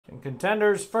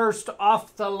Contenders first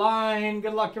off the line.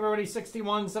 Good luck, everybody.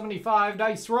 61-75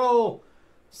 dice roll.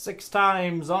 6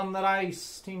 times on the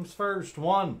dice. Teams first.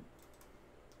 1,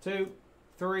 2,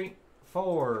 3,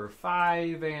 4,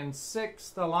 5, and 6.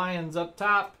 The Lions up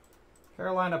top.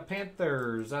 Carolina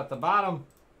Panthers at the bottom.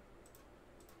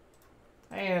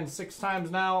 And 6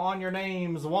 times now on your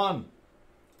names. 1,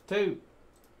 2,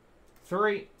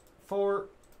 3, 4,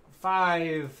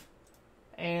 5,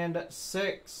 and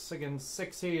 6. Again,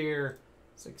 6 here.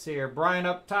 6 here. Brian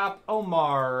up top.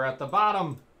 Omar at the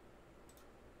bottom.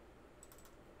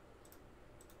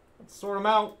 Let's sort them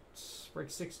out. Break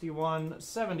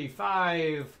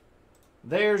 61-75.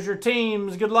 There's your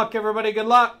teams. Good luck, everybody. Good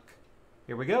luck.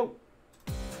 Here we go.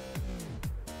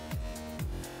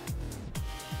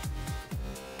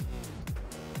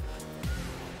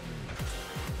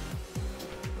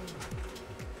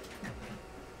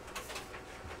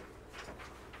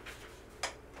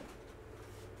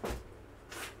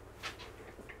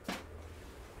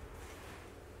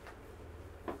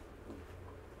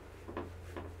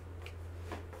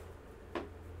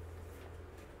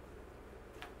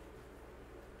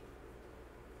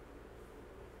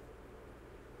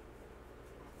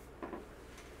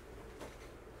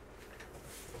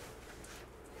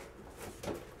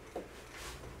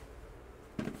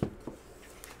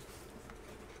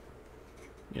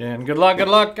 And good luck,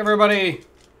 everybody.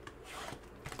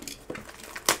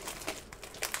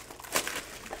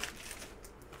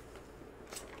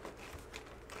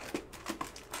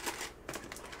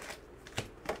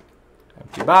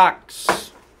 Empty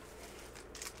box.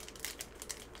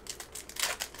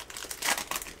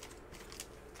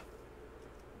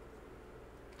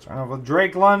 Start off with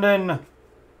Drake London.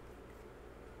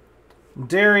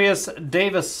 Darius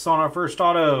Davis on our first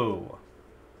auto.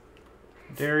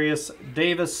 Darius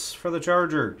Davis for the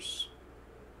Chargers.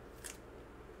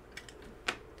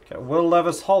 Got Will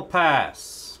Levis Hall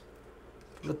Pass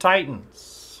for the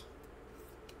Titans.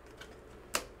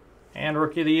 And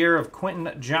Rookie of the Year of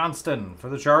Quentin Johnston for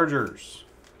the Chargers.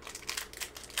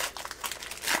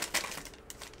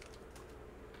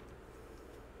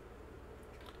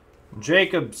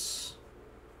 Jacobs.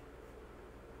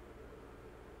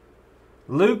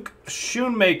 Luke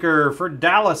Schoonmaker for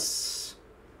Dallas.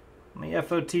 The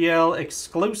FOTL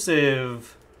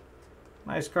exclusive.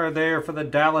 Nice card there for the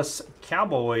Dallas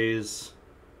Cowboys.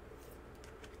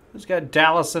 Who's got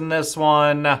Dallas in this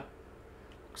one?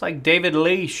 Looks like David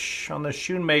Leash on the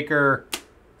Schoonmaker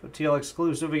FOTL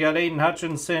exclusive. We got Aiden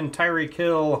Hutchinson, Tyreek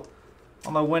Hill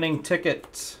on the winning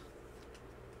ticket.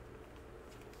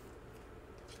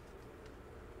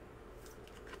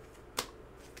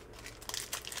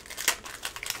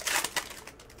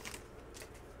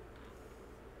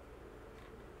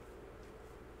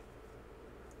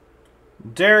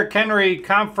 Derrick Henry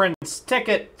conference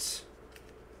ticket.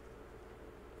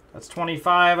 That's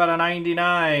 25 out of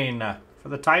 99 for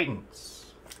the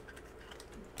Titans.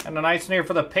 And a nice one here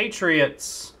for the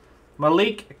Patriots.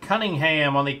 Malik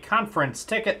Cunningham on the conference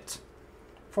ticket.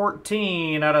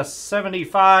 14 out of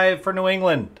 75 for New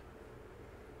England.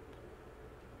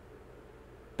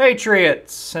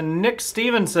 Patriots and Nick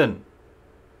Stevenson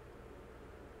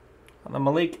on the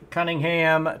Malik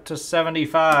Cunningham to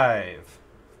 75.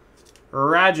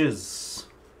 Rages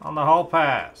on the Hall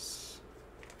Pass.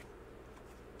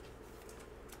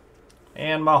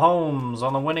 And Mahomes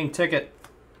on the winning ticket.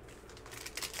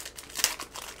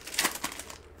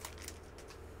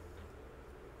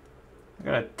 I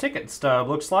got a ticket stub,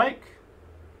 looks like.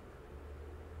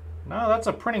 No, that's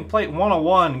a printing plate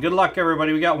 101. Good luck,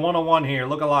 everybody. We got 101 here.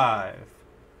 Look alive.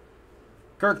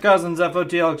 Kirk Cousins,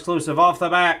 FOTL exclusive. Off the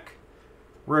back,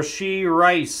 Rashee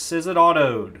Rice. Is it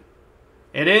autoed?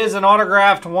 It is an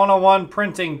autographed 101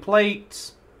 printing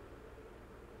plate.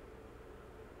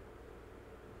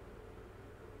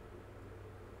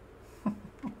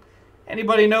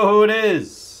 Anybody know who it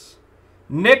is?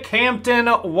 Nick Hampton,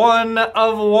 1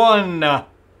 of 1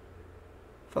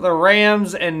 for the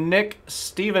Rams and Nick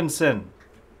Stevenson.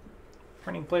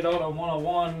 Printing plate auto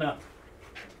 101.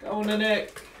 Going to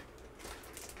Nick.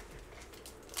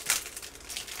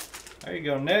 There you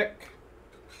go, Nick.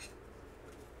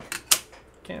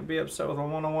 Can't be upset with a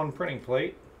 101 printing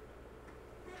plate.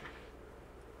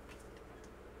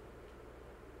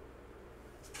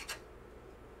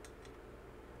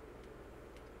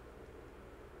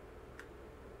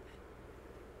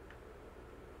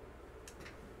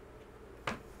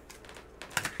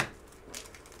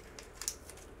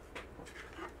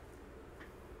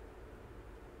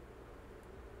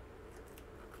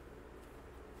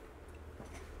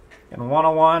 And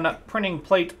 101 printing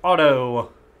plate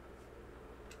auto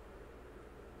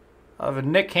of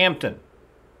Nick Hampton.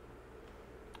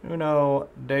 Uno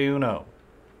de uno.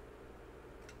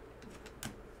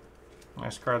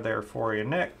 Nice card there for you,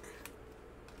 Nick.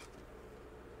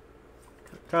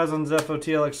 Cousins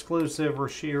FOTL exclusive,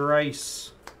 Rashee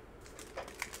Rice.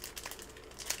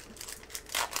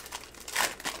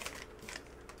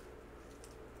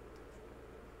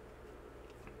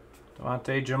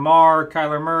 Devontae Jamar,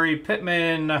 Kyler Murray,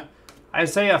 Pittman,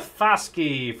 Isaiah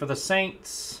Foskey for the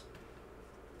Saints.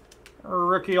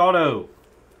 Rookie auto.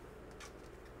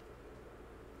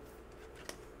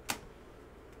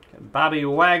 Bobby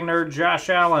Wagner, Josh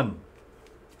Allen.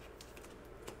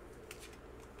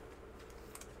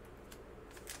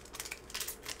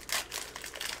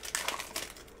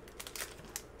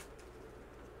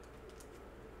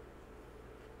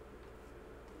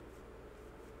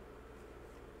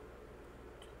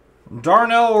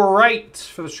 Darnell Wright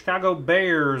for the Chicago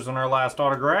Bears on our last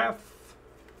autograph.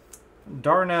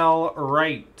 Darnell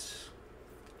Wright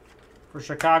for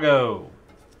Chicago.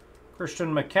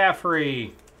 Christian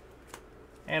McCaffrey.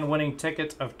 And winning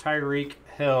ticket of Tyreek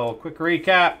Hill. Quick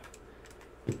recap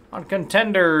on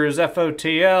Contenders,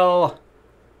 FOTL.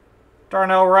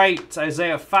 Darnell Wright,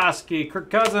 Isaiah Foskey, Kirk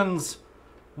Cousins.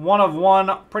 1 of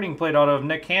 1 printing plate auto of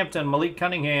Nick Hampton, Malik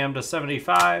Cunningham to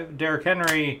 75. Derrick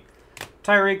Henry.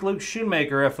 Tyreek Luke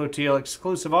Shoemaker, FOTL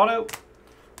exclusive auto.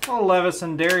 Will Levis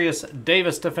and Darius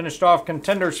Davis to finish off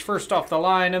Contenders first off the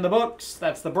line in the books.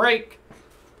 That's the break.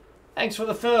 Thanks for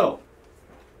the fill.